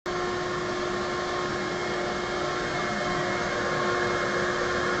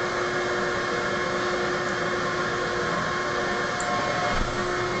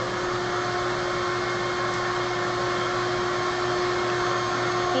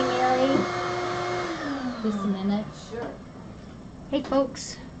okay? Just a minute. Sure. Hey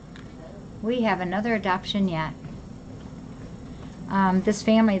folks, we have another adoption yet. This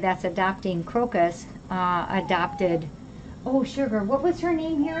family that's adopting Crocus adopted, oh sugar, what was her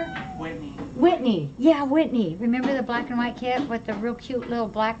name here? Whitney. Whitney, yeah, Whitney. Remember the black and white kit with the real cute little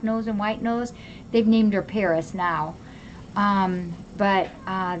black nose and white nose? They've named her Paris now. But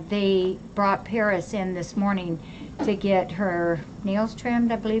they brought Paris in this morning to get her nails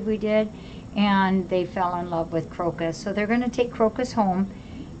trimmed, I believe we did, and they fell in love with Crocus. So they're going to take Crocus home,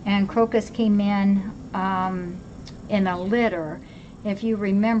 and Crocus came in a litter. If you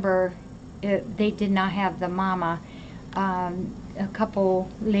remember, they did not have the mama. A couple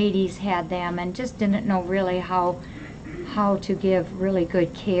ladies had them and just didn't know really how to give really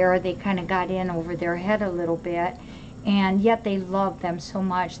good care. They kind of got in over their head a little bit, and yet they loved them so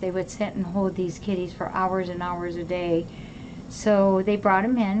much. They would sit and hold these kitties for hours and hours a day. So they brought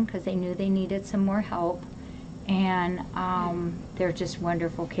them in because they knew they needed some more help, and they're just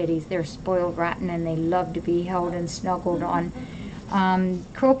wonderful kitties. They're spoiled rotten and they love to be held and snuggled on.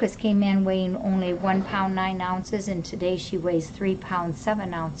 Crocus came in weighing only 1 pound 9 ounces, and today she weighs 3 pounds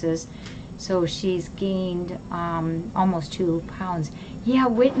 7 ounces. So she's gained almost 2 pounds. Yeah,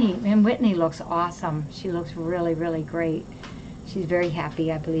 Whitney looks awesome. She looks really, really great. She's very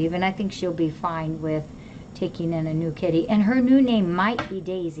happy, I believe, and I think she'll be fine with taking in a new kitty. And her new name might be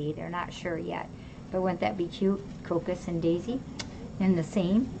Daisy. They're not sure yet. But wouldn't that be cute? Crocus and Daisy in the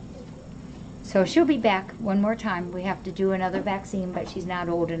same. So she'll be back one more time. We have to do another vaccine, but she's not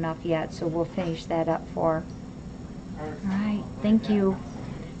old enough yet, so we'll finish that up for her. All right, thank you.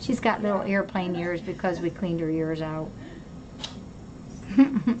 She's got little airplane ears because we cleaned her ears out.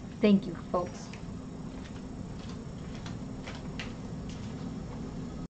 Thank you, folks.